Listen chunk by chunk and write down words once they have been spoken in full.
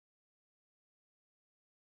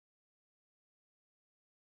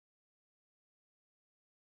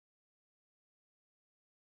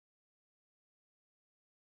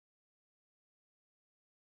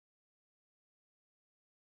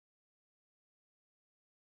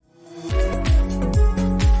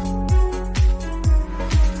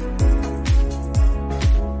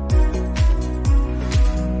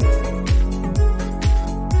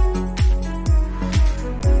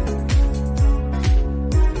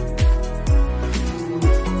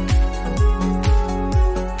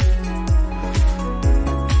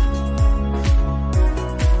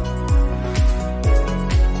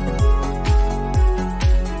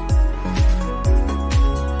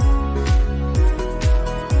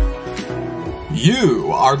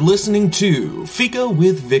You are listening to Fika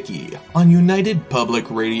with Vicky on United Public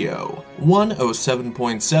Radio,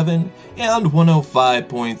 107.7 and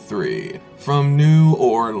 105.3 from New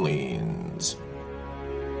Orleans.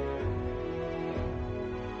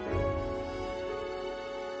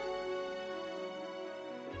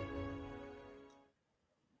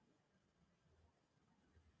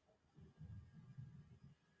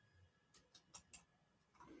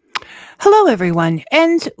 Hello, everyone,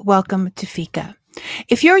 and welcome to Fika.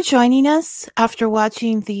 If you're joining us after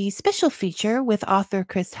watching the special feature with author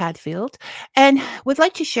Chris Hadfield and would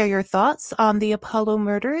like to share your thoughts on the Apollo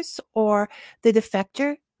murders or The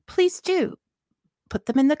Defector, please do put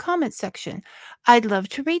them in the comments section. I'd love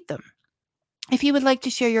to read them. If you would like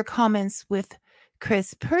to share your comments with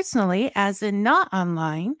Chris personally, as in not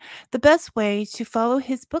online, the best way to follow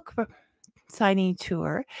his book signing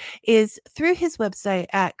tour is through his website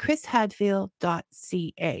at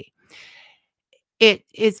chrishadfield.ca. It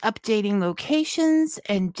is updating locations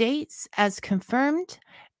and dates as confirmed,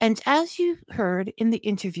 and as you heard in the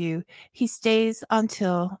interview, he stays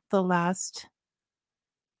until the last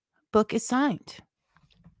book is signed.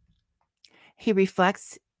 He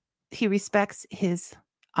respects his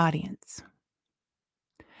audience.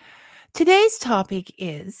 Today's topic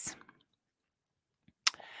is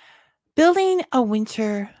building a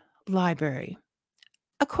winter library.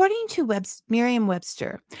 According to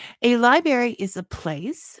Merriam-Webster, a library is a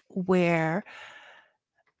place where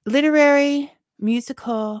literary,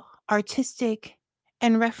 musical, artistic,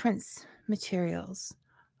 and reference materials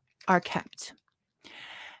are kept,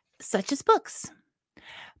 such as books.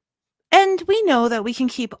 And we know that we can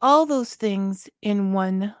keep all those things in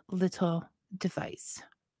one little device.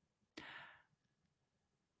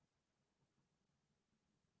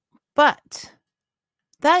 But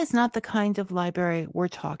that is not the kind of library we're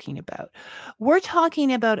talking about. We're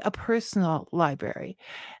talking about a personal library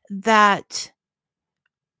that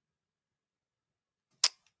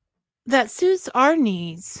suits our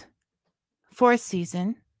needs for a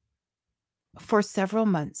season, for several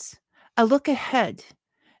months, a look ahead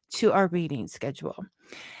to our reading schedule.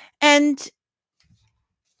 And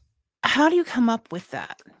how do you come up with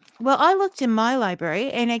that? Well, I looked in my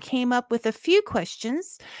library and I came up with a few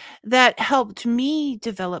questions that helped me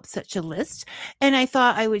develop such a list. And I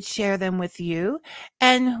thought I would share them with you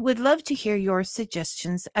and would love to hear your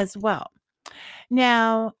suggestions as well.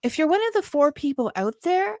 Now, if you're one of the 4 people out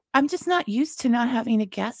there, I'm just not used to not having a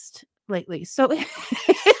guest lately. So if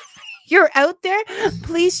you're out there,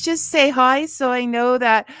 please just say hi so I know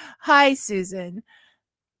that. Hi, Susan.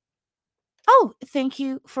 Oh, thank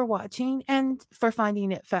you for watching and for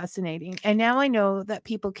finding it fascinating. And now I know that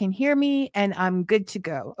people can hear me and I'm good to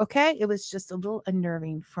go. Okay. It was just a little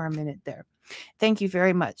unnerving for a minute there. Thank you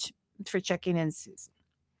very much for checking in, Susan.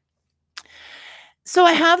 So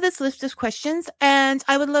I have this list of questions and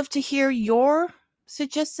I would love to hear your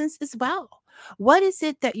suggestions as well. What is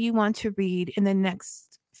it that you want to read in the next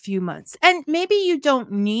few months? And maybe you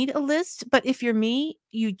don't need a list, but if you're me,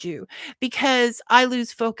 you do, because I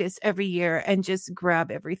lose focus every year and just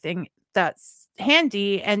grab everything that's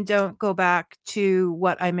handy and don't go back to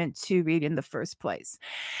what I meant to read in the first place.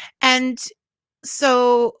 And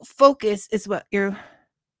so focus is what you're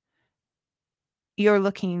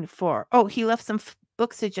looking for. Oh, he left some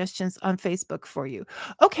book suggestions on Facebook for you.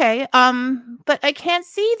 Okay, but I can't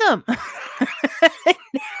see them now.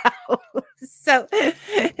 So Brian,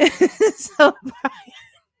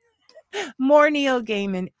 more Neil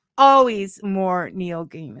Gaiman, always more Neil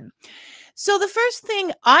Gaiman. So the first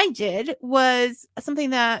thing I did was something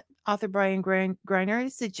that author Brian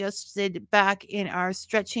Greiner suggested back in our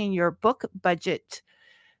Stretching Your Book Budget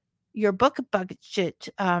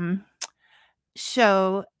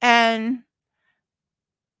show, and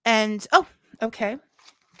oh, okay,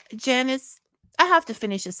 Janice, I have to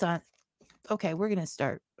finish this on. Okay, we're gonna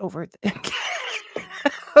start over.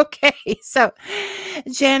 Okay, so author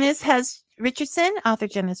Janice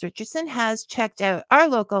Richardson has checked out our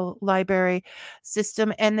local library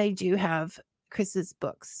system, and they do have Chris's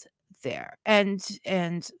books there, and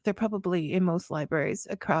they're probably in most libraries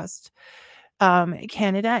across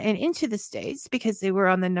Canada and into the States, because they were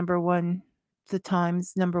on the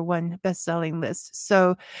Times #1 best-selling list.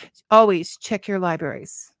 So always check your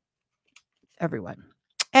libraries, everyone.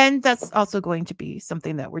 And that's also going to be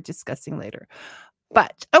something that we're discussing later.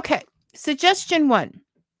 But okay, suggestion 1,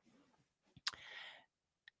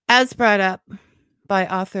 as brought up by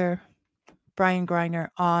author Brian Greiner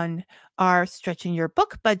on our Stretching Your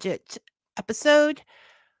Book Budget episode,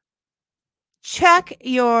 check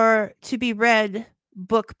your to be read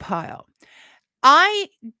book pile. I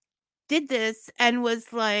did this and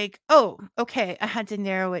was like, oh, okay, I had to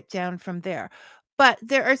narrow it down from there. But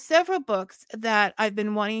there are several books that I've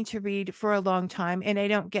been wanting to read for a long time, and I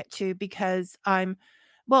don't get to because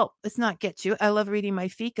well, it's not get to. I love reading my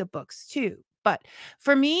Fika books too. But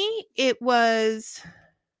for me, it was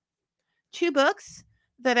two books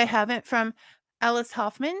that I haven't from Alice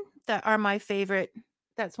Hoffman that are my favorite.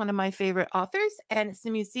 That's one of my favorite authors, and it's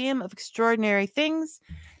The Museum of Extraordinary Things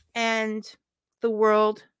and The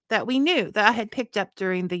World That We Knew, that I had picked up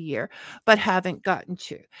during the year but haven't gotten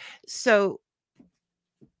to. So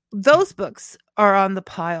those books are on the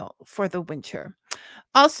pile for the winter.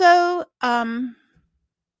 Also, and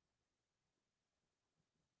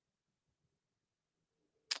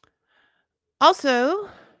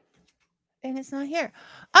it's not here.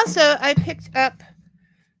 Also, I picked up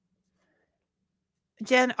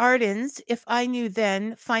Jen Arden's If I Knew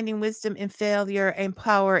Then, Finding Wisdom in Failure and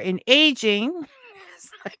Power in Aging. It's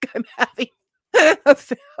like I'm having a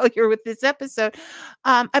failure with this episode.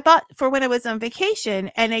 I bought for when I was on vacation,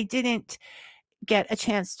 and I didn't get a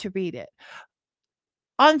chance to read it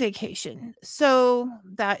on vacation. So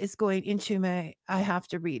that is going into I have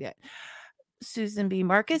to read it. Susan B.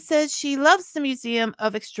 Marcus says she loves the Museum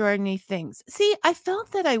of Extraordinary Things. See, I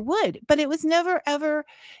felt that I would, but it was never ever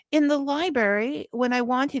in the library when I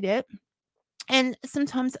wanted it. And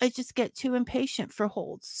sometimes I just get too impatient for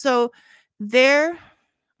holds. So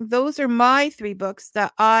those are my 3 books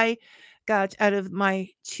that I got out of my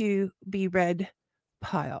to be read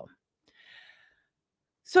pile.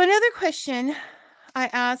 So another question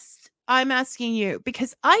I'm asking you,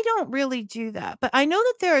 because I don't really do that, but I know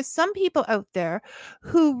that there are some people out there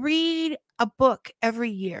who read a book every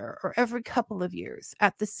year or every couple of years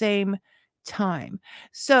at the same time.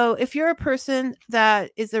 So if you're a person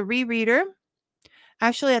that is a rereader,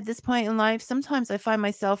 actually at this point in life, sometimes I find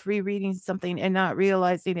myself rereading something and not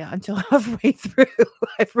realizing it until halfway through.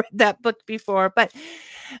 I've read that book before, but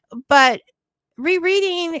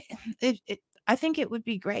rereading I think it would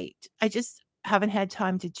be great. I just haven't had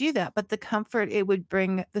time to do that, but the comfort it would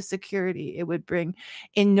bring, the security it would bring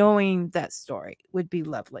in knowing that story would be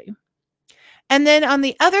lovely. And then on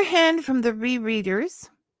the other hand, from the rereaders,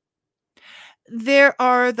 there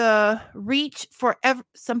are the reach for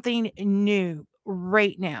something new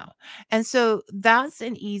right now. And so that's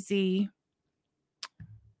an easy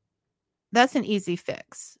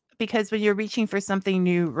fix, because when you're reaching for something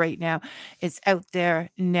new right now, it's out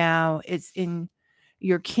there now, it's in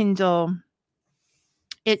your Kindle,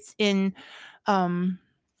 it's in the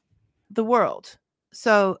world.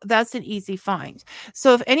 So that's an easy find.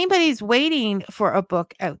 So if anybody's waiting for a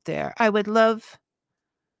book out there, I would love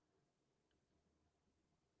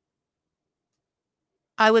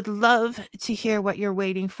to hear what you're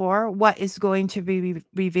waiting for, what is going to be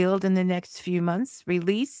revealed in the next few months,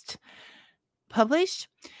 released, published.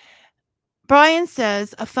 Brian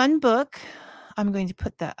says, a fun book. I'm going to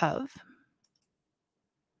put that up.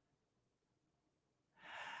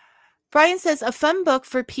 Brian says, a fun book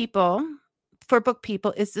for book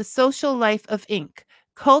people is The Social Life of Ink,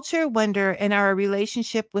 Culture, Wonder, and Our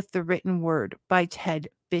Relationship with the Written Word by Ted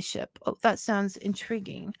Bishop. Oh, that sounds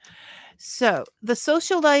intriguing. So, The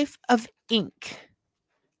Social Life of Ink.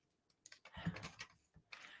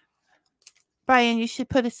 Brian, you should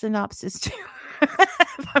put a synopsis too.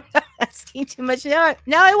 I'm not asking too much. Now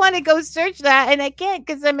I want to go search that, and I can't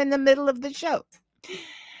because I'm in the middle of the show.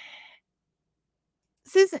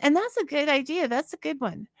 Susan, and that's a good idea. That's a good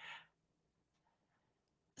one.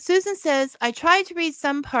 Susan says, I try to read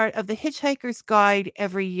some part of The Hitchhiker's Guide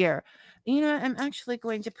every year. You know, I'm actually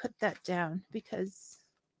going to put that down because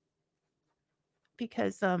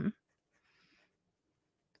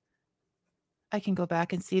I can go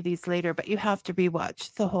back and see these later, but you have to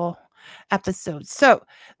rewatch the whole episode. So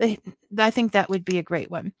I think that would be a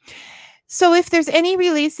great one. So if there's any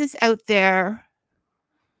releases out there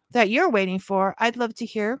that you're waiting for, I'd love to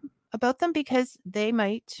hear about them because they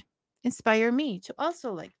might inspire me to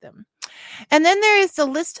also like them. And then there is the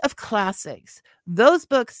list of classics, those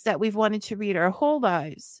books that we've wanted to read our whole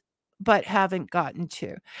lives but haven't gotten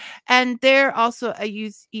to. And they're also a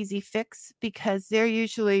easy fix because they're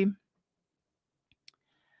usually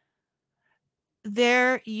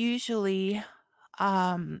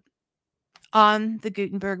on the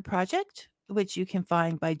Gutenberg Project, which you can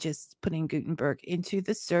find by just putting Gutenberg into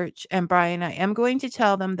the search. And Brian, I am going to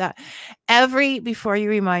tell them that before you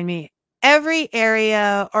remind me, every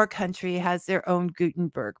area or country has their own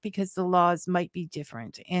Gutenberg because the laws might be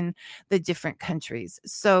different in the different countries.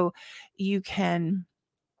 So you can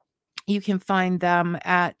find them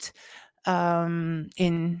at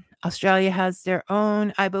in Australia has their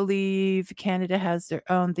own, I believe. Canada has their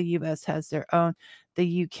own. The US has their own.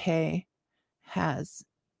 The UK has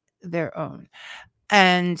their own.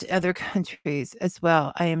 And other countries as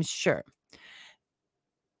well, I am sure.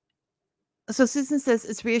 So Susan says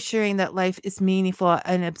it's reassuring that life is meaningful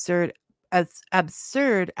and absurd at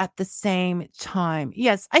the same time.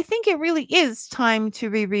 Yes, I think it really is time to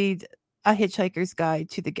reread A Hitchhiker's Guide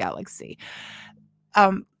to the Galaxy.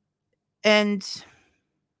 And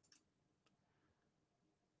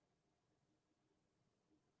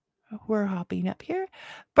we're hopping up here.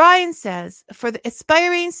 Brian says, for the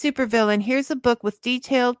aspiring supervillain, here's a book with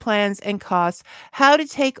detailed plans and costs, How to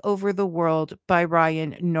Take Over the World by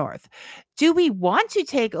Ryan North. Do we want to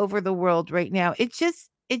take over the world right now? It just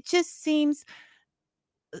seems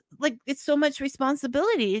like it's so much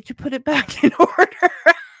responsibility to put it back in order.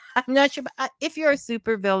 I'm not sure, but if you're a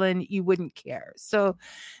supervillain, you wouldn't care. So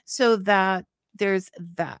that there's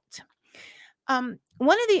that.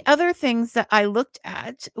 One of the other things that I looked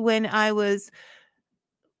at when I was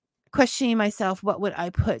questioning myself, what would I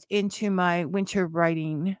put into my winter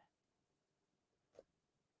writing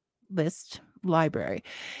list library,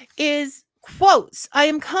 is quotes. I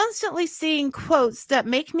am constantly seeing quotes that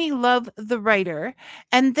make me love the writer,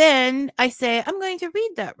 and then I say I'm going to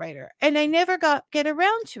read that writer, and I never get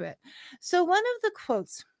around to it. So one of the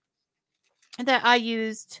quotes that I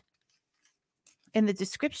used in the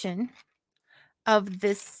description of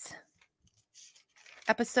this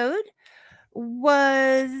episode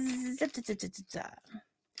was,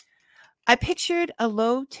 I pictured a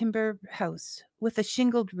low timber house with a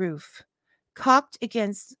shingled roof, caulked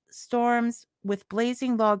against storms with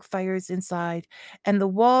blazing log fires inside, and the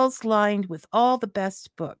walls lined with all the best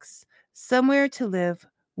books, somewhere to live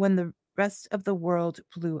when the rest of the world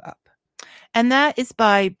blew up. And that is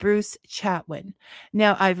by Bruce Chatwin.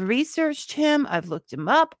 Now, I've researched him, I've looked him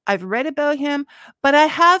up, I've read about him, but I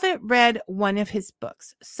haven't read one of his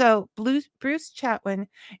books. So Bruce Chatwin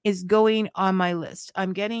is going on my list.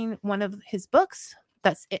 I'm getting one of his books.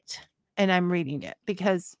 That's it. And I'm reading it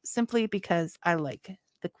simply because I like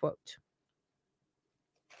the quote.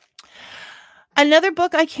 Another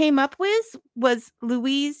book I came up with was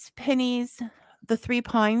Louise Penny's The Three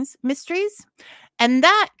Pines Mysteries. And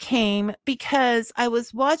that came because I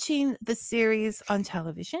was watching the series on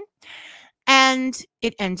television and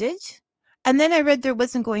it ended. And then I read there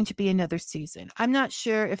wasn't going to be another season. I'm not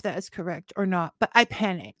sure if that is correct or not, but I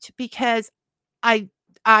panicked because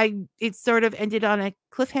it sort of ended on a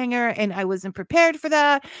cliffhanger and I wasn't prepared for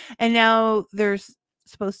that. And now there's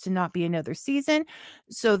supposed to not be another season.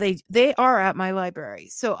 So they are at my library.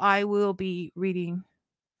 So I will be reading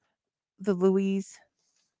the Louise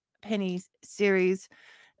Penny series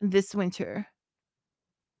this winter.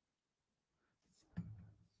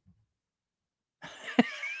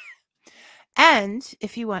 And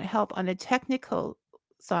if you want help on a technical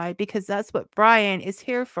side, because that's what Brian is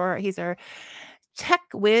here for, he's our tech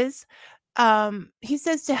whiz. He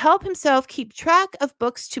says to help himself keep track of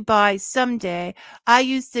books to buy someday, I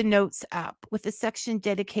use the Notes app with a section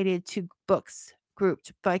dedicated to books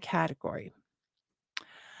grouped by category.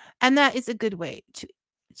 And that is a good way to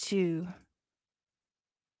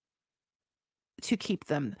keep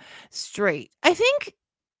them straight. I think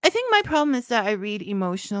my problem is that I read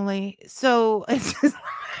emotionally. So it's just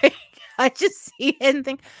like I just see it and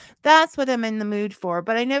think that's what I'm in the mood for.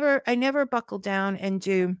 But I never buckle down and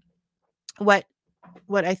do what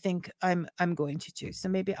I think I'm going to do. So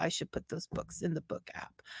maybe I should put those books in the book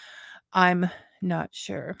app. I'm not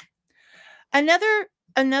sure.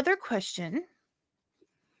 Another question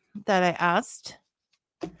that I asked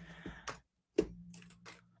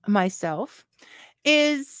myself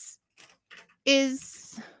is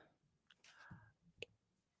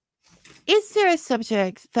there a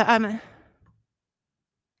subject that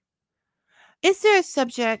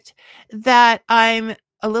I'm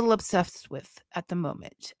a little obsessed with at the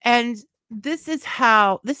moment? And this is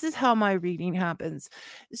how my reading happens.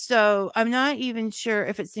 So I'm not even sure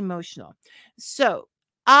if it's emotional. So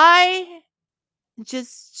I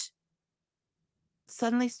just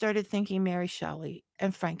suddenly started thinking Mary Shelley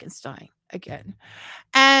and Frankenstein again.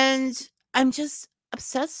 And I'm just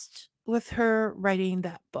obsessed with her writing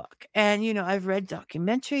that book. And, I've read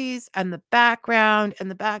documentaries and the background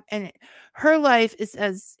and her life is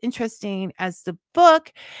as interesting as the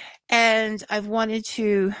book. And I've wanted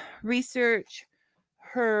to research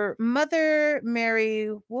her mother, Mary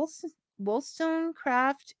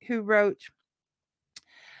Wollstonecraft, who wrote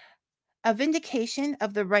A Vindication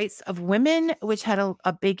of the Rights of Women, which had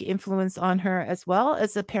a big influence on her as well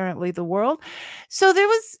as apparently the world. So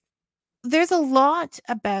there's a lot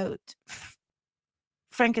about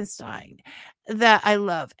Frankenstein that I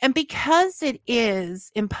love. And because it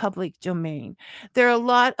is in public domain, there are a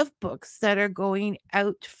lot of books that are going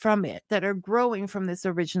out from it, that are growing from this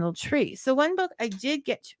original tree. So one book I did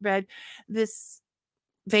get read this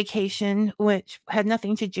vacation, which had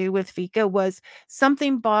nothing to do with Fika, was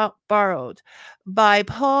Something Borrowed by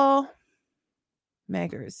Paul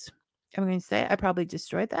Meggers. I'm going to say I probably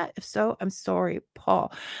destroyed that. If so, I'm sorry,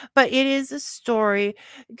 Paul. But it is a story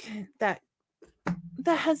that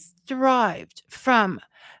has derived from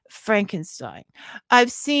Frankenstein.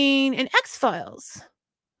 I've seen an X-Files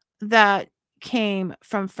that came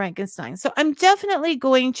from Frankenstein. So I'm definitely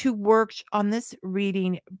going to work on this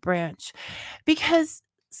reading branch because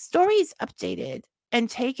stories updated and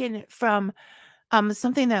taken from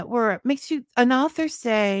something that makes you an author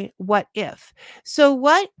say, what if? So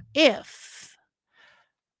what if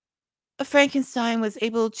Frankenstein was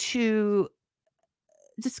able to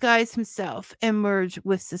disguise himself and merge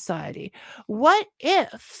with society? What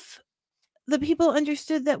if the people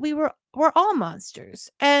understood that we're all monsters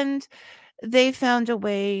and they found a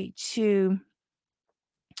way to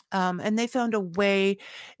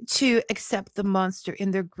accept the monster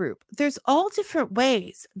in their group? There's all different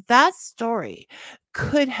ways that story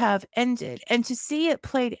could have ended, and to see it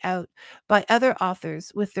played out by other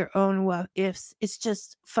authors with their own what ifs, it's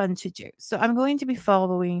just fun to do. So I'm going to be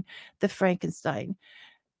following the Frankenstein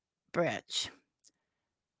branch.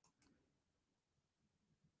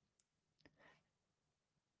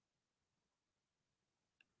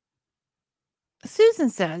 Susan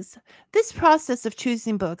says, this process of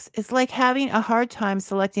choosing books is like having a hard time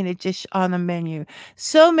selecting a dish on the menu.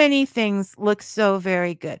 So many things look so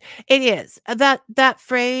very good. It is. That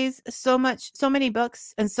phrase, so many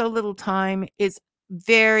books and so little time, is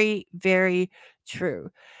very, very true.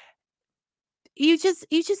 You just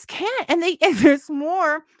can't. And there's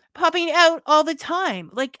more popping out all the time.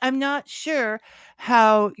 Like, I'm not sure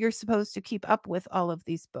how you're supposed to keep up with all of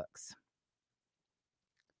these books.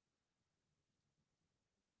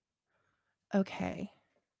 Okay.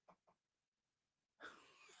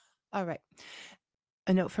 All right.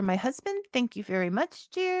 A note from my husband. Thank you very much,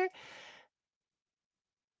 dear.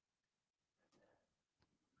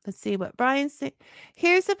 Let's see what Brian said.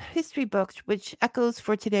 Here's a history book which echoes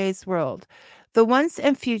for today's world. The Once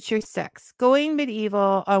and Future Sex, Going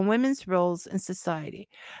Medieval on Women's Roles in Society.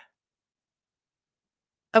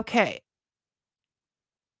 Okay.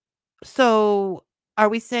 So are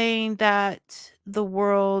we saying that the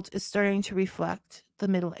world is starting to reflect the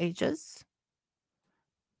Middle Ages?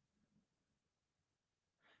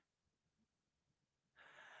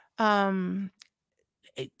 Um,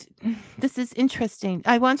 it, this is interesting.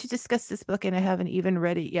 I want to discuss this book and I haven't even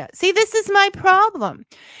read it yet. See, this is my problem.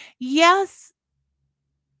 Yes,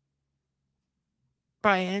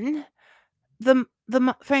 Brian, the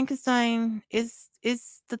Frankenstein is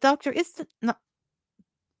the doctor is the not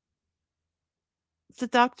the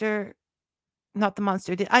doctor, not the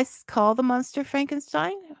monster. Did I call the monster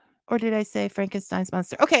Frankenstein? Or did I say Frankenstein's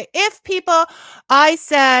monster? Okay, if people, I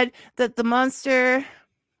said that the monster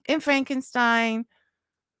in Frankenstein,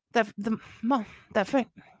 that the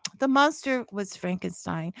monster was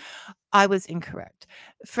Frankenstein. I was incorrect.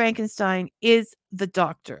 Frankenstein is the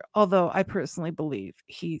doctor, although I personally believe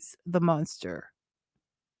he's the monster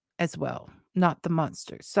as well, not the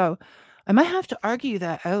monster. So I might have to argue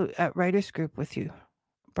that out at writers group with you,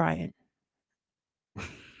 Brian.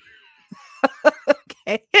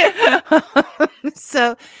 Okay.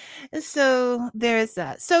 so there's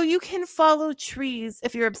that. So you can follow trees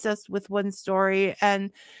if you're obsessed with one story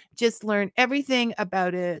and just learn everything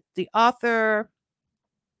about it, the author,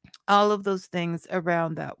 all of those things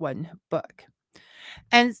around that one book.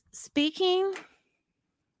 And speaking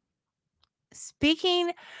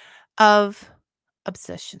of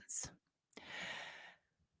obsessions,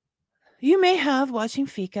 you may have, watching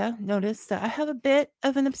Fika, noticed that I have a bit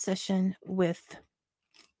of an obsession with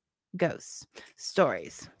ghost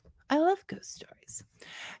stories. I love ghost stories.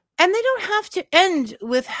 And they don't have to end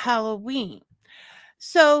with Halloween.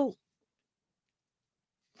 So,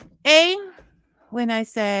 when I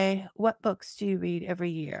say, what books do you read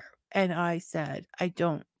every year? And I said, I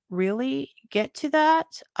don't really get to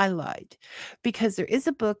that, I lied. Because there is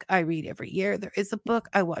a book I read every year. There is a book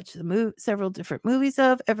I watch several different movies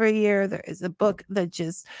of every year. There is a book that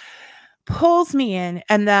just pulls me in,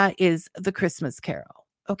 and that is The Christmas Carol.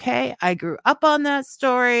 Okay, I grew up on that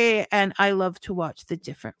story and I love to watch the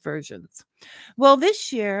different versions. Well,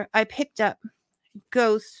 this year I picked up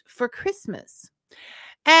Ghosts for Christmas.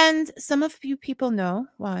 And some of you people know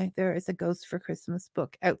why there is a Ghost for Christmas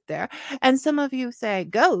book out there. And some of you say,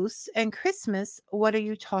 Ghosts and Christmas, what are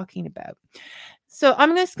you talking about? So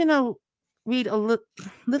I'm just going to read a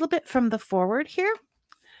little bit from the forward here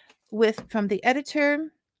from the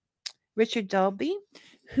editor, Richard Dalby,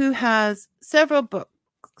 who has several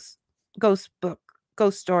books, ghost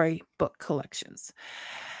story book collections.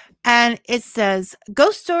 And it says,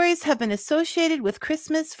 ghost stories have been associated with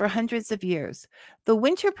Christmas for hundreds of years. The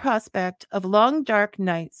winter prospect of long dark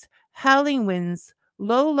nights, howling winds,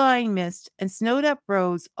 low-lying mist, and snowed-up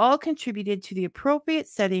roads all contributed to the appropriate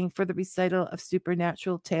setting for the recital of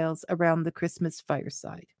supernatural tales around the Christmas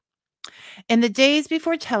fireside. In the days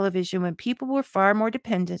before television, when people were far more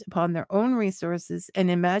dependent upon their own resources and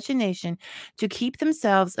imagination to keep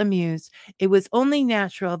themselves amused, it was only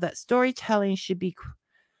natural that storytelling should be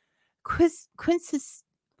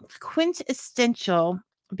quintessential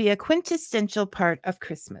be a quintessential part of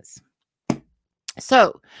Christmas.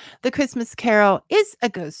 So, The Christmas Carol is a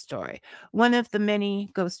ghost story, one of the many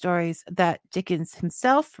ghost stories that Dickens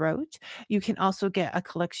himself wrote. You can also get a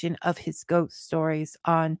collection of his ghost stories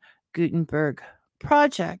on Gutenberg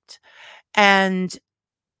Project and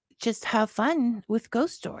just have fun with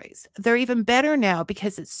ghost stories. They're even better now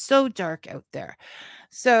because it's so dark out there.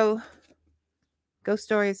 So, Ghost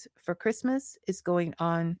Stories for Christmas is going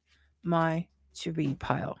on my to read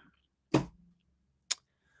pile.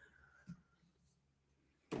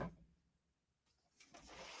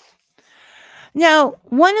 Now,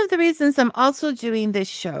 one of the reasons I'm also doing this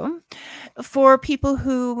show for people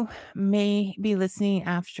who may be listening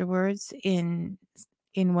afterwards in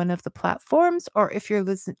one of the platforms, or if you're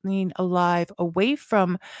listening live away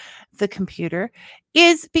from the computer,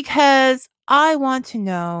 is because I want to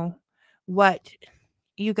know what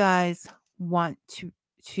you guys want to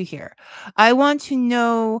hear. I want to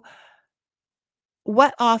know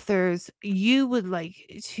what authors you would like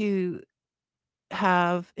to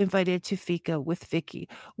have invited to Fika with Vicky.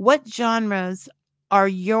 What genres are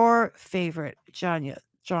your favorite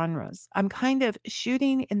genres? I'm kind of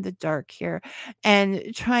shooting in the dark here and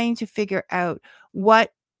trying to figure out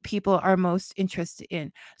what people are most interested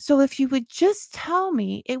in. So if you would just tell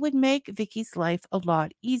me, it would make Vicky's life a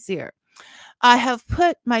lot easier. I have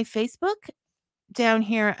put my Facebook down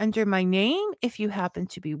here under my name if you happen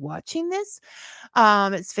to be watching this.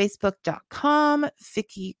 It's facebook.com,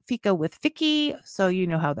 Fika with Vicky. So you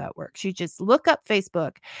know how that works. You just look up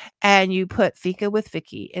Facebook and you put Fika with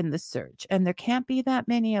Vicky in the search. And there can't be that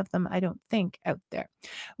many of them, I don't think, out there.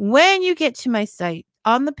 When you get to my site,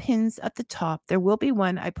 on the pins at the top, there will be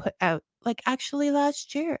one I put out like actually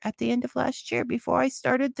last year, at the end of last year, before I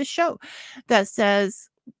started the show, that says,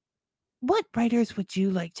 what writers would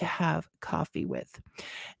you like to have coffee with?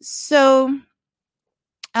 So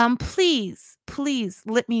please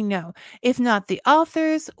let me know. If not the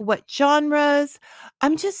authors, what genres.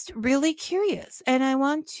 I'm just really curious and I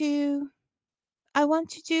want to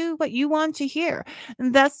do what you want to hear.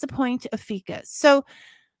 And that's the point of Fika. So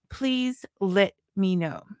please let me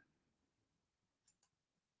know.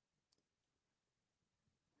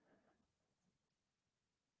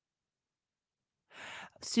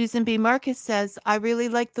 Susan B. Marcus says, I really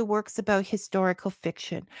like the works about historical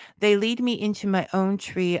fiction. They lead me into my own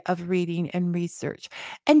tree of reading and research.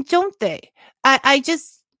 And don't they? I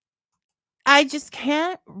just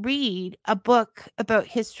can't read a book about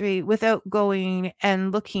history without going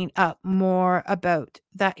and looking up more about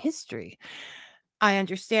that history. I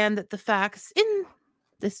understand that the facts in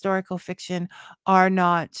the historical fiction are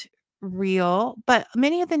not real, but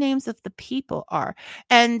many of the names of the people are.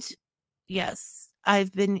 And yes,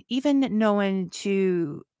 I've been even known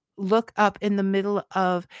to look up in the middle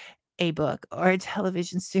of a book or a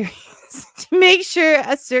television series to make sure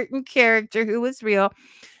a certain character who was real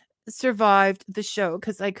survived the show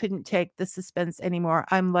because I couldn't take the suspense anymore.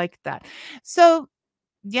 I'm like that. So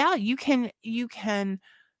yeah, you can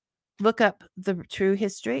look up the true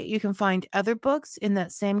history. You can find other books in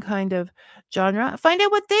that same kind of genre. Find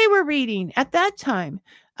out what they were reading at that time,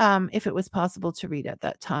 if it was possible to read at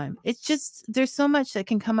that time. It's just there's so much that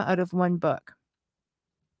can come out of one book.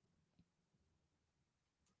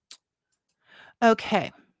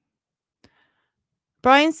 Okay.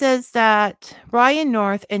 Brian says that Ryan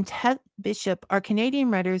North and Ted Bishop are Canadian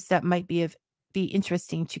writers that might be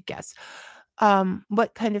interesting to guess.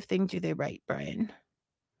 What kind of thing do they write, Brian?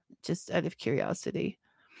 Just out of curiosity.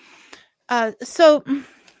 So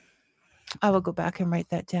I will go back and write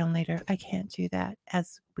that down later. I can't do that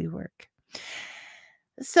as we work.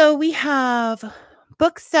 So we have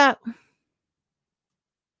books that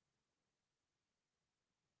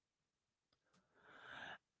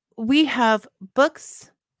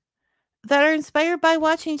are inspired by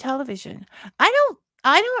watching television.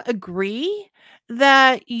 I don't agree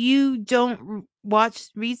that you don't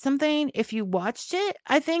read something if you watched it.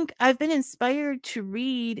 I think I've been inspired to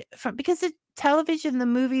read from because the television, the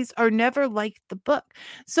movies are never like the book.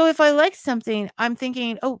 So if I like something, I'm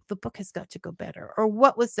thinking, oh, the book has got to go better. Or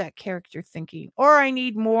what was that character thinking? Or I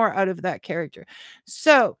need more out of that character.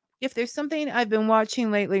 So if there's something I've been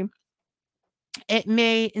watching lately, it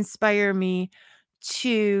may inspire me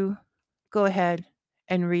to go ahead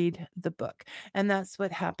and read the book. And that's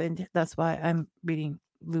what happened. That's why I'm reading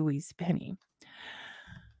Louise Penny.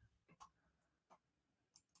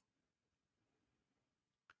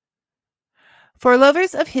 For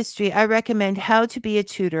lovers of history, I recommend How to Be a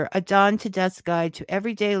Tutor, A Dawn to Dusk Guide to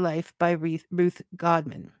Everyday Life by Ruth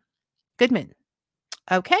Godman. Goodman.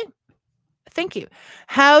 Okay. Thank you.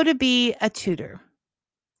 How to Be a Tutor.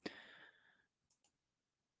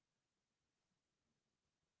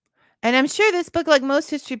 And I'm sure this book, like most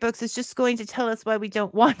history books, is just going to tell us why we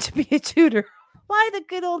don't want to be a tutor. Why the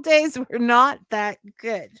good old days were not that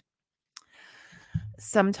good.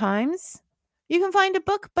 Sometimes you can find a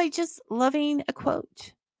book by just loving a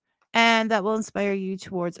quote, and that will inspire you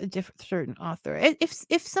towards a different certain author.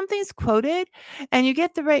 If something's quoted and you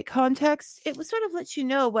get the right context, it will sort of let you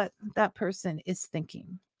know what that person is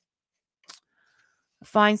thinking.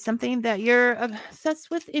 Find something that you're obsessed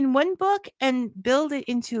with in one book and build it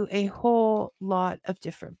into a whole lot of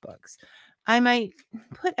different books. I might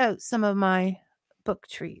put out some of my book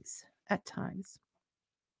trees at times.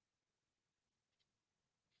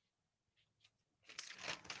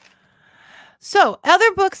 So,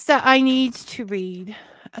 other books that I need to read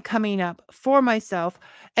coming up for myself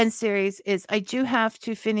and series is I do have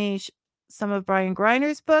to finish some of Brian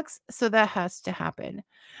Greiner's books, so that has to happen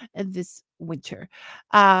this winter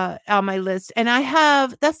on my list. And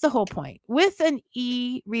that's the whole point. With an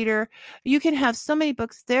e-reader, you can have so many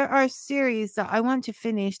books. There are series that I want to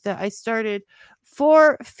finish that I started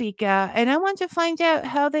for Fika, and I want to find out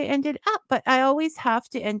how they ended up, but I always have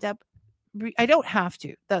to end up I don't have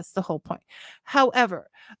to. That's the whole point. However,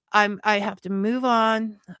 I have to move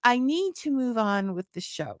on. I need to move on with the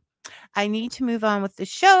show. I need to move on with the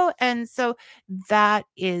show, and so that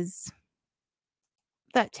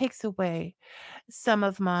takes away some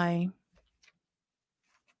of my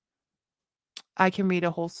I can read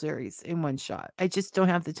a whole series in one shot. I just don't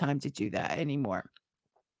have the time to do that anymore.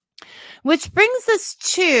 Which brings us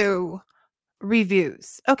to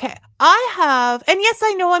reviews. Okay. And yes,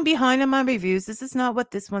 I know I'm behind on my reviews. This is not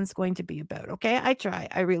what this one's going to be about. Okay. I try.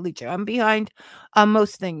 I really do. I'm behind on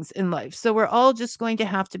most things in life. So we're all just going to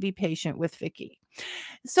have to be patient with Vicky.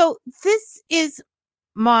 So this is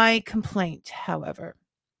my complaint, however.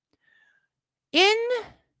 And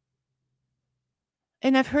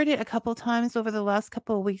I've heard it a couple times over the last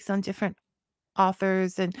couple of weeks on different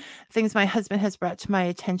authors and things my husband has brought to my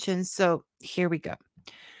attention. So here we go.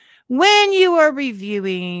 When you are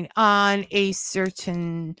reviewing on a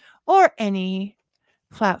certain or any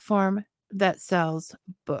platform that sells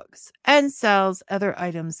books and sells other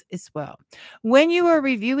items as well, when you are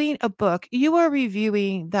reviewing a book, you are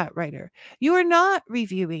reviewing that writer. You are not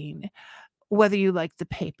reviewing whether you like the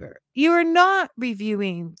paper. You are not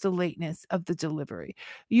reviewing the lateness of the delivery.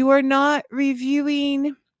 You are not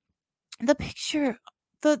reviewing the picture,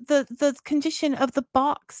 the condition of the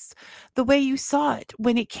box, the way you saw it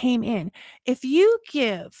when it came in. If you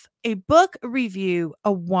give a book review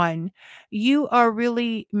a 1, you are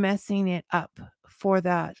really messing it up for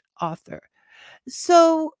that author.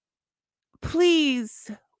 So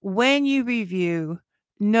please, when you review,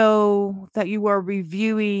 know that you are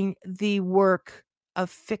reviewing the work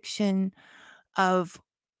of fiction, of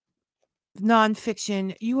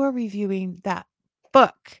nonfiction. You are reviewing that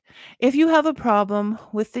book. If you have a problem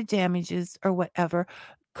with the damages or whatever,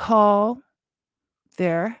 call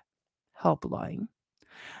their helpline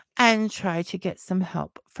and try to get some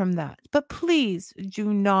help from that. But please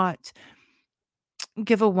do not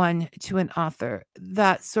give a 1 to an author.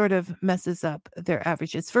 That sort of messes up their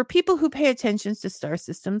averages. For people who pay attention to star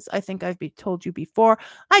systems, I think I've told you before,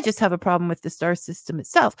 I just have a problem with the star system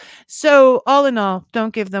itself. So all in all,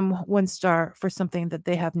 don't give them 1 star for something that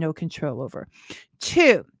they have no control over.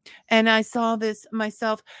 2, and I saw this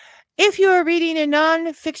myself, if you are reading a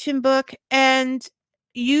nonfiction book and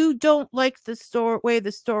you don't like the way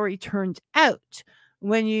the story turned out,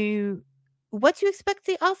 what do you expect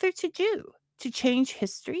the author to do? To change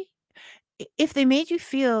history? If they made you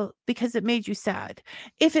feel because it made you sad.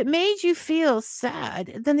 If it made you feel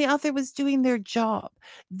sad, then the author was doing their job.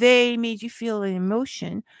 They made you feel an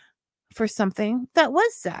emotion for something that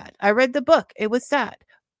was sad. I read the book. It was sad,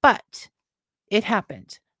 but it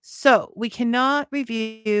happened. So we cannot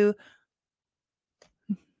review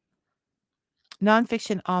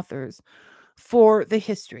nonfiction authors for the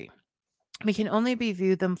history. We can only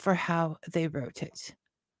review them for how they wrote it.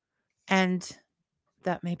 And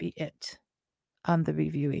that may be it on the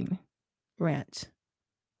reviewing rant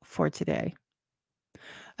for today.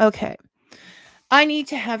 Okay. I need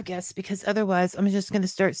to have guests because otherwise I'm just going to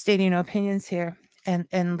start stating opinions here and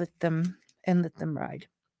let them ride.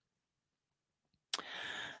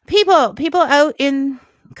 People out in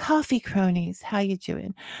coffee cronies, how you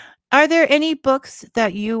doing? Are there any books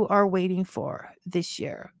that you are waiting for this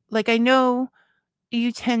year? Like, I know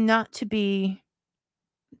you tend not to be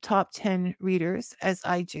top 10 readers as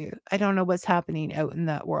I do. I don't know what's happening out in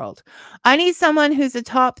that world. I need someone who's a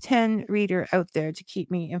top 10 reader out there to keep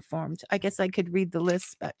me informed. I guess I could read the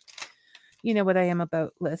list, but you know what I am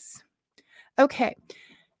about lists. Okay.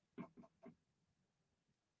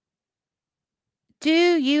 Do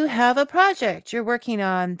you have a project you're working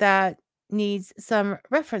on that needs some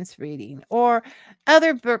reference reading or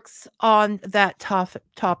other books on that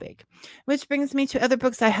topic? Which brings me to other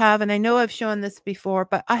books I have, and I know I've shown this before,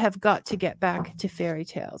 but I have got to get back to fairy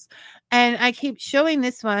tales. And I keep showing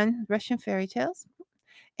this one, Russian fairy tales.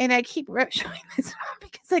 And I keep showing this one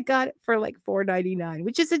because I got it for like $4.99,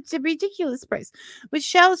 which is a ridiculous price, which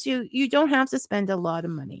shows you don't have to spend a lot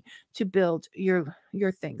of money to build your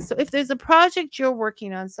things. So if there's a project you're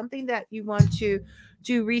working on, something that you want to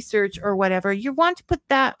do research or whatever, you want to put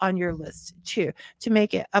that on your list too, to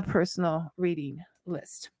make it a personal reading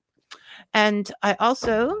list. And I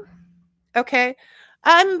also, okay,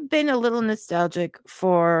 I've been a little nostalgic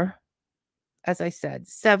for, as I said,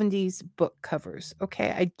 70s book covers.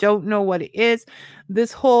 Okay. I don't know what it is.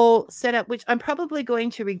 This whole setup, which I'm probably going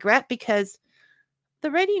to regret because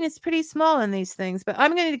the rating is pretty small in these things, but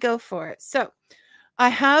I'm going to go for it. So I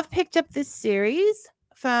have picked up this series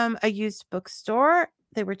from a used bookstore.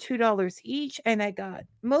 They were $2 each, and I got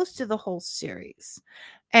most of the whole series.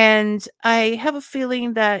 And I have a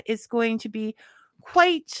feeling that it's going to be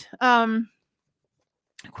quite of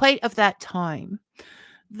that time,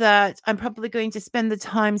 that I'm probably going to spend the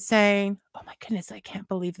time saying, "Oh my goodness, I can't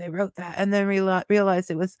believe they wrote that," and then realize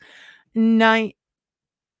it was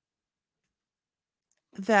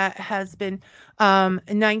that has been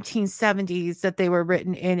 1970s that they were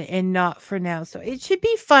written in, and not for now. So it should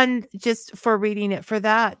be fun just for reading it for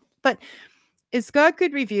that. But it's got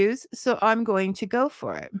good reviews, so I'm going to go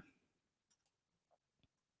for it.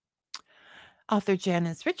 Author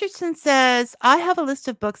Janice Richardson says, I have a list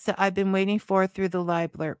of books that I've been waiting for through the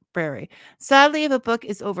library. Sadly, if a book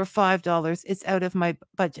is over $5, it's out of my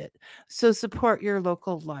budget. So support your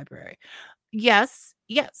local library. Yes,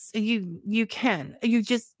 you can.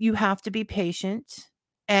 You have to be patient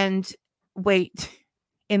and wait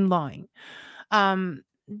in line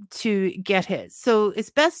to get his. So it's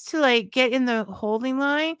best to like get in the holding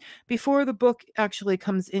line before the book actually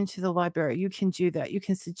comes into the library. You can do that. You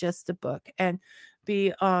can suggest a book and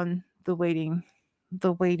be on the waiting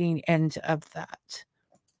end of that.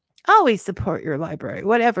 Always support your library,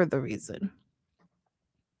 whatever the reason.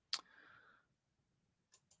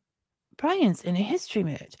 Brian's in a history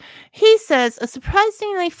mood. He says a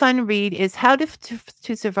surprisingly fun read is How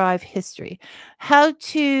to Survive History. How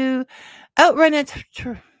to outrun a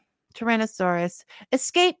Tyrannosaurus,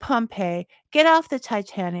 escape Pompeii, get off the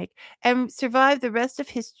Titanic, and survive the rest of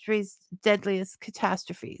history's deadliest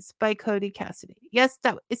catastrophes by Cody Cassidy. Yes,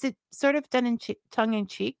 that is it. Sort of done in tongue in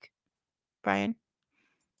cheek, Brian,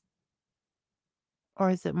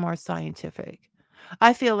 or is it more scientific?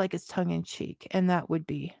 I feel like it's tongue in cheek, and that would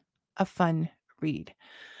be a fun read.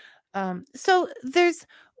 So there's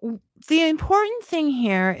the important thing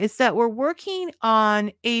here is that we're working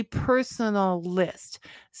on a personal list,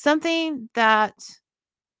 something that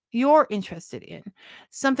you're interested in,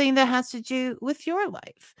 something that has to do with your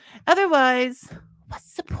life. Otherwise,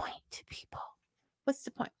 what's the point, people? What's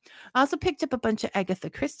the point? I also picked up a bunch of Agatha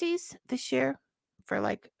Christie's this year for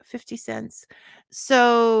like 50 cents.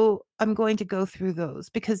 So I'm going to go through those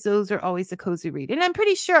because those are always a cozy read. And I'm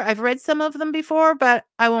pretty sure I've read some of them before, but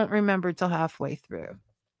I won't remember till halfway through.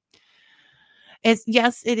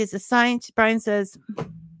 Yes, it is a science. Brian says,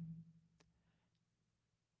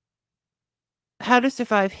 How to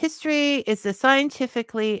Survive History is a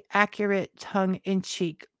scientifically accurate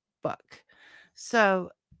tongue-in-cheek book. So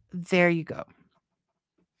there you go.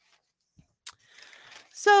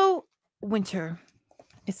 So winter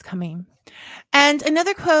is coming. And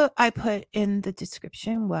another quote I put in the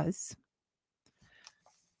description was,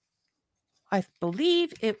 I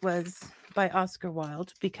believe it was by Oscar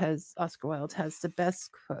Wilde, because Oscar Wilde has the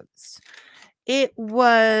best quotes. It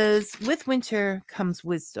was, with winter comes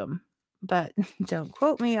wisdom, but don't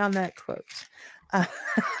quote me on that quote. I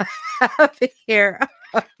have it here.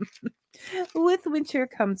 With winter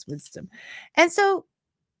comes wisdom. And so,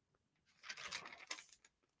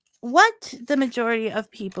 what the majority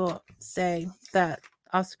of people say that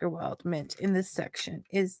Oscar Wilde meant in this section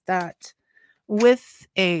is that with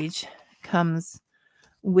age comes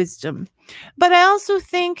wisdom. But I also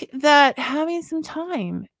think that having some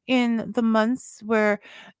time in the months where,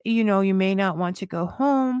 you may not want to go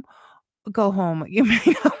home. You may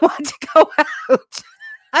not want to go out.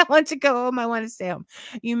 I want to go home. I want to stay home.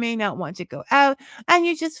 You may not want to go out. And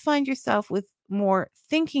you just find yourself with more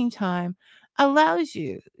thinking time allows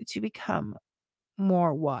you to become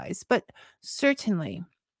more wise. But certainly,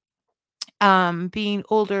 being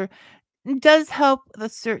older does help a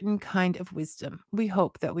certain kind of wisdom. We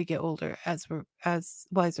hope that we get older as we're as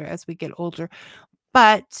wiser as we get older.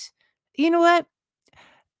 But you know what?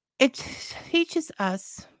 It teaches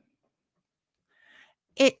us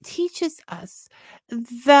it teaches us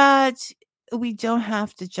that we don't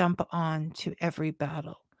have to jump on to every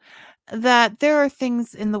battle. That there are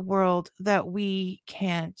things in the world that we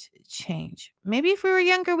can't change. Maybe if we were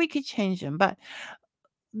younger, we could change them, but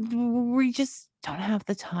we just don't have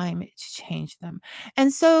the time to change them.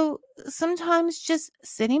 And so sometimes just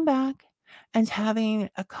sitting back and having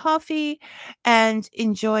a coffee and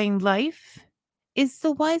enjoying life is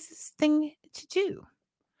the wisest thing to do.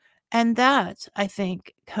 And that, I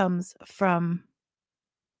think, comes from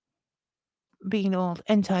being old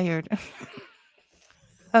and tired.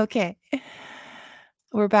 Okay.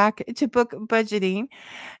 We're back to book budgeting.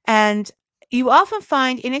 And you often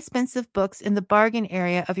find inexpensive books in the bargain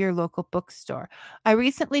area of your local bookstore. I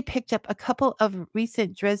recently picked up a couple of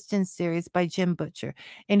recent Dresden series by Jim Butcher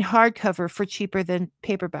in hardcover for cheaper than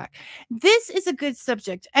paperback. This is a good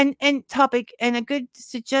subject and topic and a good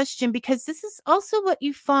suggestion because this is also what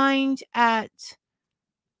you find at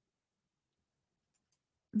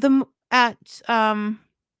the at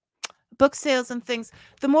book sales and things.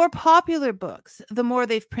 The more popular books, the more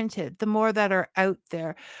they've printed, the more that are out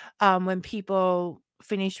there when people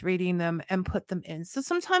finish reading them and put them in. So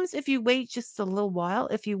sometimes if you wait just a little while,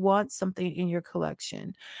 if you want something in your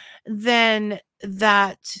collection, then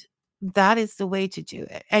that is the way to do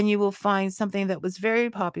it. And you will find something that was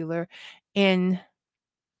very popular in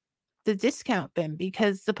the discount bin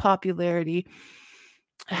because the popularity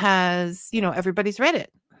has, everybody's read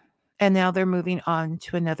it. And now they're moving on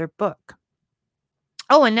to another book.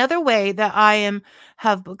 Oh, another way that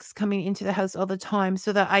have books coming into the house all the time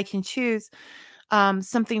so that I can choose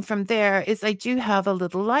something from there is I do have a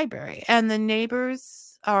little library, and the neighbors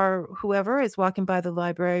or whoever is walking by the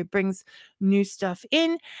library brings new stuff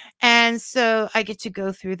in, and so I get to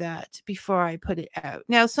go through that before I put it out.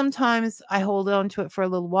 Now, sometimes I hold on to it for a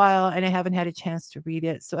little while and I haven't had a chance to read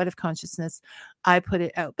it, so out of consciousness, I put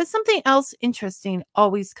it out. But something else interesting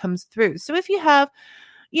always comes through. So if you have,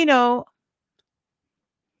 you know,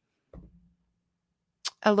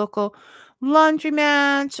 a local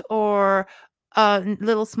laundromat or a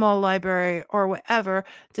little small library or whatever,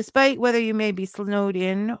 despite whether you may be snowed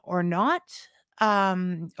in or not,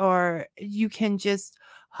 or you can just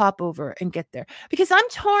hop over and get there. Because I'm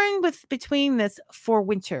torn between this for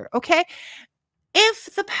winter, okay?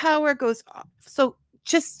 If the power goes off, so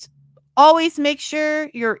just always make sure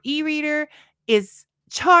your e-reader is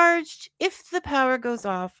charged. If the power goes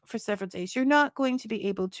off for several days, you're not going to be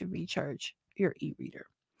able to recharge your e-reader.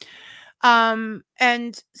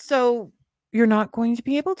 And so you're not going to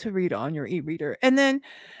be able to read on your e-reader. And then,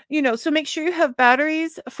 so make sure you have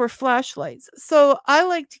batteries for flashlights. So I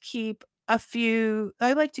like to keep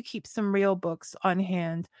some real books on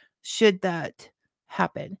hand should that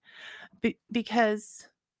happen. Because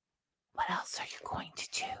what else are you going to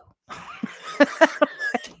do?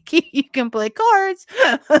 You can play cards,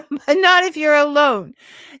 but not if you're alone.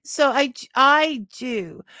 So I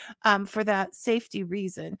do, for that safety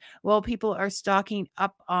reason, while people are stocking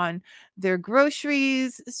up on their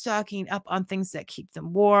groceries, stocking up on things that keep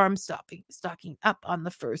them warm, stocking up on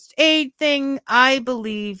the first aid thing, I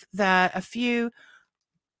believe that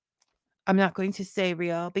I'm not going to say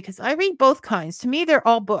real because I read both kinds. To me, they're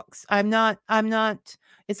all books. I'm not,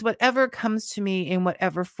 it's whatever comes to me in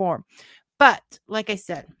whatever form. But like I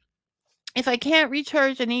said, if I can't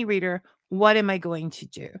recharge an e-reader, what am I going to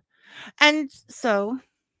do? And so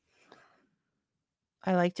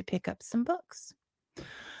I like to pick up some books.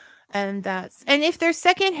 And if they're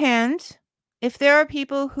secondhand, if there are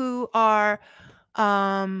people who are,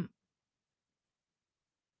 I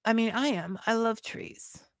love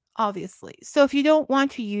trees, obviously. So if you don't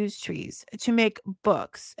want to use trees to make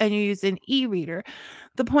books and you use an e-reader,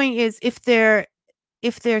 the point is if they're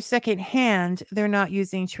if they're secondhand, they're not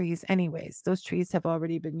using trees anyways. Those trees have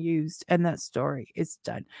already been used and that story is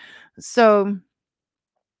done. So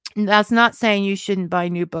that's not saying you shouldn't buy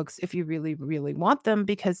new books if you really, really want them,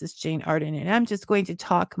 because it's Jane Austen and I'm just going to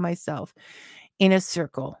talk myself in a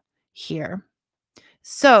circle here.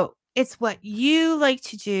 So it's what you like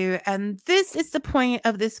to do. And this is the point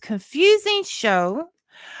of this confusing show.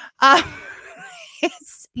 Uh,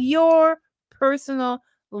 it's your personal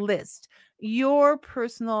list, your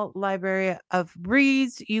personal library of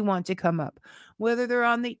reads you want to come up, whether they're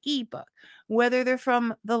on the ebook, whether they're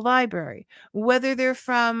from the library, whether they're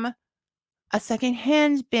from a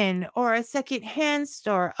secondhand bin or a secondhand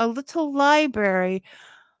store, a little library.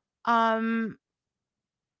 It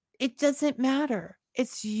doesn't matter.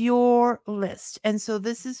 It's your list. And so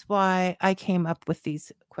this is why I came up with these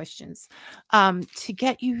questions, to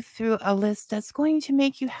get you through a list that's going to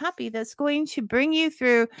make you happy, that's going to bring you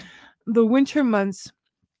through the winter months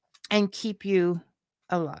and keep you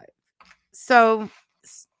alive. So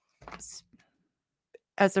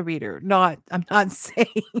as a reader, I'm not saying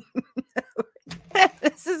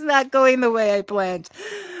this is not going the way I planned.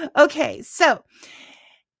 Okay, so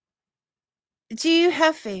do you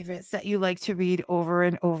have favorites that you like to read over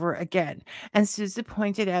and over again? And Susan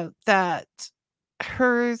pointed out that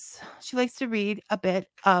she likes to read a bit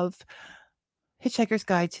of Hitchhiker's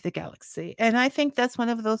Guide to the Galaxy. And I think that's one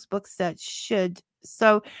of those books that should.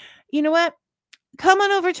 So, you know what? Come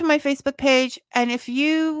on over to my Facebook page. And if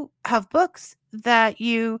you have books that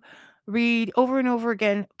you read over and over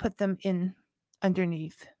again, put them in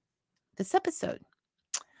underneath this episode,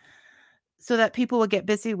 so that people will get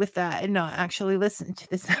busy with that and not actually listen to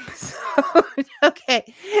this episode.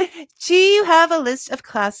 Okay. Do you have a list of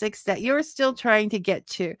classics that you're still trying to get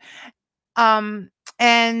to?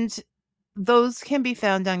 And those can be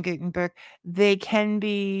found on Gutenberg. They can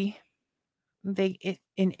be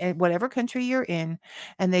in whatever country you're in,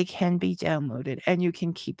 and they can be downloaded, and you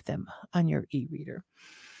can keep them on your e-reader.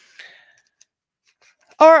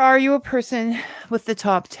 Or are you a person with the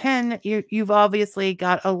top 10? You've obviously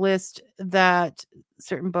got a list that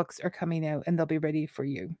certain books are coming out and they'll be ready for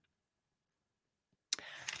you.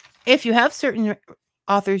 If you have certain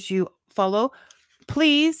authors you follow,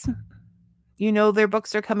 please, their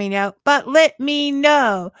books are coming out, but let me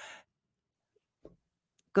know.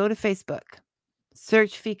 Go to Facebook,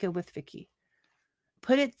 search Fika with Vicky.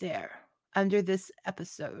 Put it there under this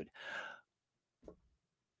episode.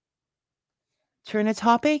 Turn a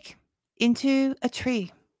topic into a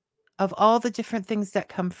tree of all the different things that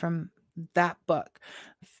come from that book.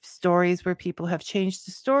 Stories where people have changed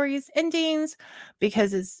the stories endings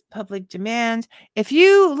because it's public demand. If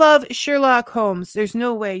you love Sherlock Holmes, there's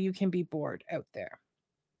no way you can be bored out there.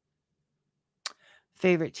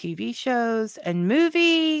 Favorite TV shows and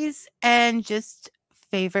movies, and just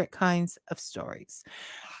favorite kinds of stories.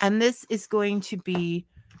 And this is going to be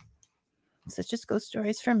such as ghost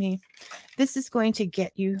stories for me. This is going to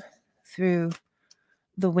get you through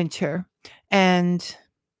the winter and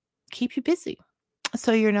keep you busy,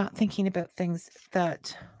 so you're not thinking about things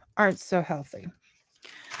that aren't so healthy.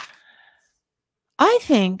 I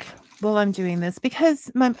think while I'm doing this,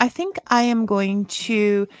 because I think I am going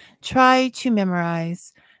to try to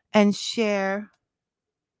memorize and share.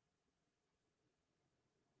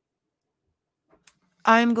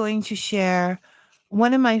 I'm going to share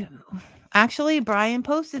one of my. Actually, Brian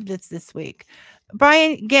posted this week.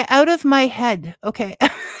 Brian, get out of my head. Okay. I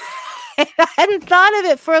hadn't thought of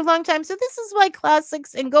it for a long time. So this is why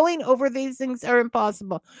classics and going over these things are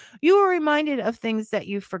impossible. You were reminded of things that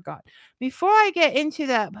you forgot. Before I get into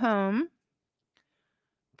that poem,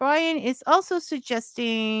 Brian is also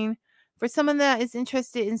suggesting, for someone that is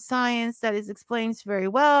interested in science that is explained very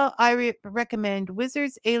well, I recommend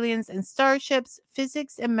Wizards, Aliens, and Starships,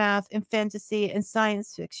 Physics and Math and Fantasy and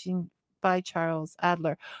Science Fiction by Charles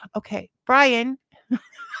Adler. Okay, Brian,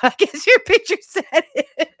 I guess your picture said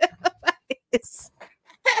it.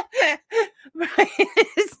 Brian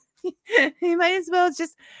is, you might as well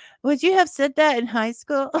just, would you have said that in high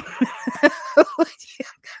school? Would you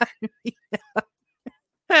have gotten me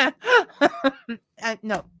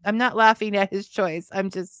no, I'm not laughing at his choice.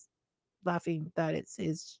 I'm just laughing that it's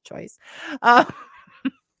his choice.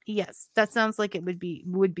 Yes, that sounds like it would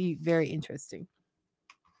be very interesting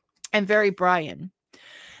and very Brian.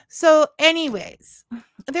 So, anyways,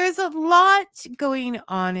 there's a lot going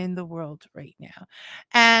on in the world right now,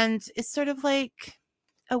 and it's sort of like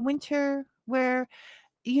a winter where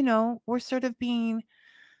we're sort of being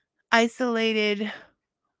isolated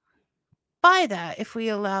by that. If we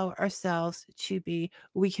allow ourselves to be,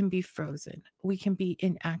 we can be frozen, we can be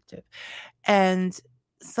inactive. And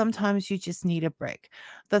sometimes you just need a break.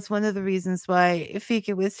 That's one of the reasons why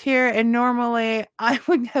Fika was here. And normally I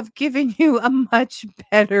would have given you a much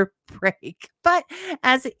better break. But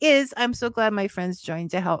as it is, I'm so glad my friends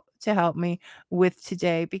joined to help me with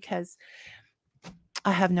today, because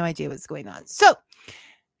I have no idea what's going on. So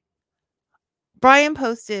Brian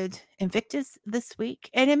posted Invictus this week,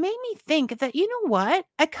 and it made me think that, you know what?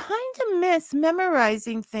 I kind of miss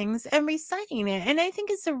memorizing things and reciting it. And I think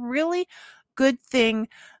it's a really good thing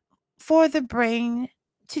for the brain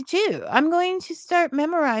to do. I'm going to start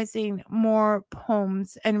memorizing more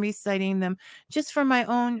poems and reciting them just for my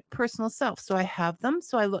own personal self. So I have them,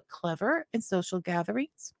 so I look clever in social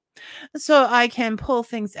gatherings, so I can pull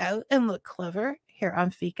things out and look clever here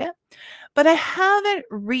on Fika. But I haven't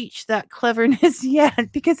reached that cleverness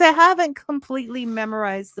yet, because I haven't completely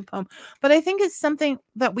memorized the poem. But I think it's something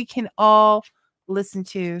that we can all listen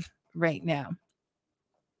to right now,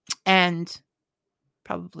 and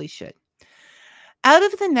probably should. Out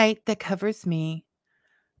of the night that covers me,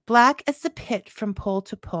 black as the pit from pole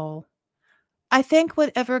to pole, I thank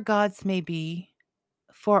whatever gods may be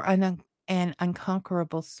for an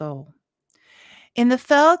unconquerable soul. In the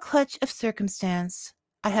fell clutch of circumstance,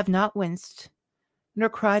 I have not winced, nor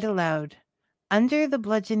cried aloud. Under the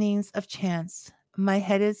bludgeonings of chance, my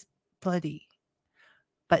head is bloody,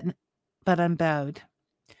 but unbowed.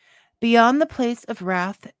 Beyond the place of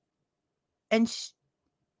wrath and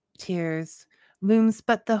tears looms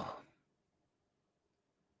but the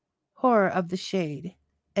horror of the shade,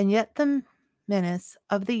 and yet the menace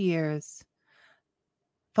of the years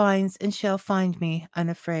finds and shall find me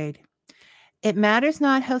unafraid. It matters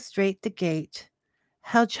not how strait the gate,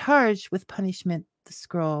 how charged with punishment the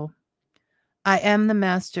scroll. I am the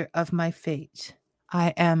master of my fate.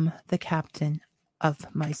 I am the captain of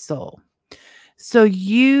my soul. So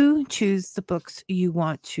you choose the books you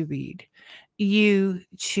want to read. You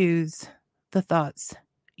choose the thoughts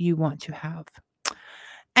you want to have.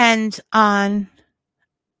 And on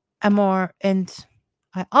Amor, and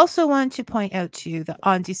I also want to point out to you that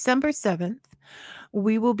on December 7th,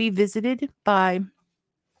 we will be visited by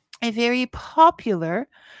a very popular,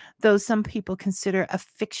 though some people consider a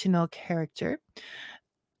fictional character,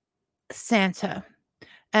 Santa.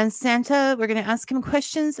 And Santa, we're going to ask him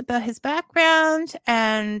questions about his background,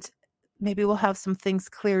 and maybe we'll have some things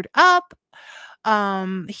cleared up.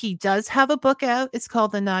 He does have a book out. It's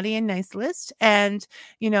called The Naughty and Nice List. And,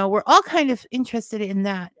 we're all kind of interested in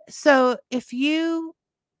that. So if you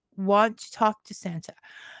want to talk to Santa,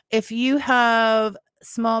 if you have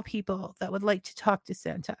small people that would like to talk to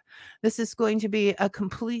Santa, this is going to be a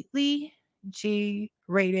completely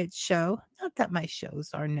G-rated show. Not that my shows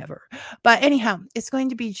are never, but anyhow, it's going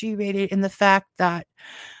to be G-rated in the fact that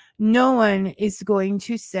no one is going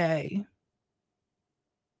to say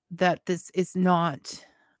that this is not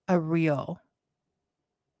a real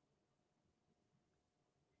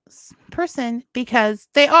person, because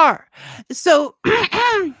they are. So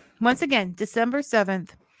once again, December 7th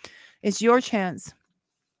is your chance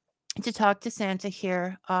to talk to Santa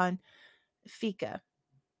here on Fika.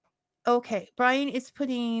 Okay, Brian is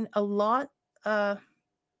putting a lot of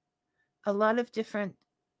different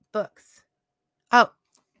books. Oh,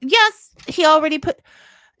 yes, he already put.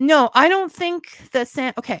 No, I don't think that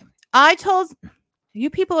Santa. Okay, I told you,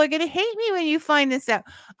 people are going to hate me when you find this out.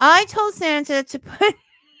 I told Santa to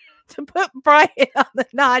put Brian on the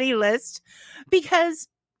naughty list because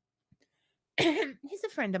he's a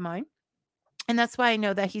friend of mine. And that's why I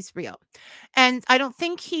know that he's real. And I don't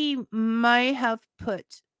think he might have put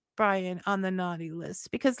Brian on the naughty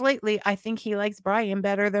list, because lately I think he likes Brian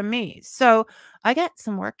better than me. So I got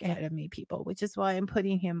some work ahead of me, people, which is why I'm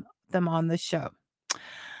putting them on the show.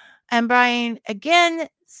 And Brian, again,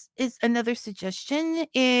 is another suggestion,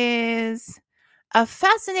 is a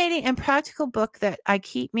fascinating and practical book that I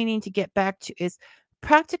keep meaning to get back to, is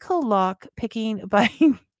Practical Lock Picking by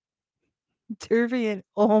Turvian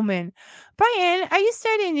Ullman. Brian, are you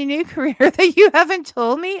starting a new career that you haven't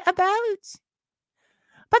told me about?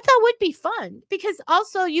 But that would be fun, because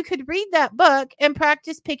also you could read that book and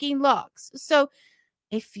practice picking locks. So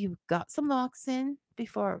if you got some locks in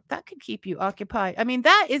before, that could keep you occupied. I mean,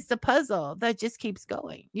 that is the puzzle that just keeps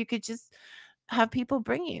going. You could just have people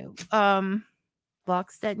bring you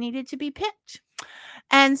locks that needed to be picked.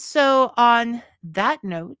 And so on that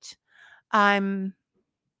note, I'm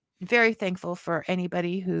very thankful for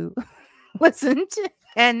anybody who listened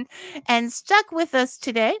and stuck with us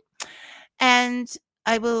today. And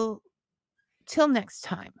I will, till next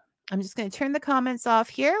time, I'm just going to turn the comments off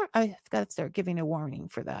here. I've got to start giving a warning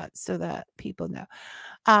for that so that people know.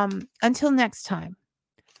 Until next time,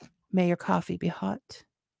 may your coffee be hot,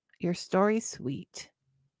 your story sweet,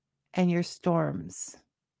 and your storms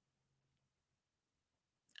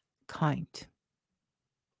kind.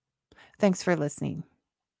 Thanks for listening,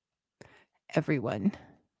 everyone.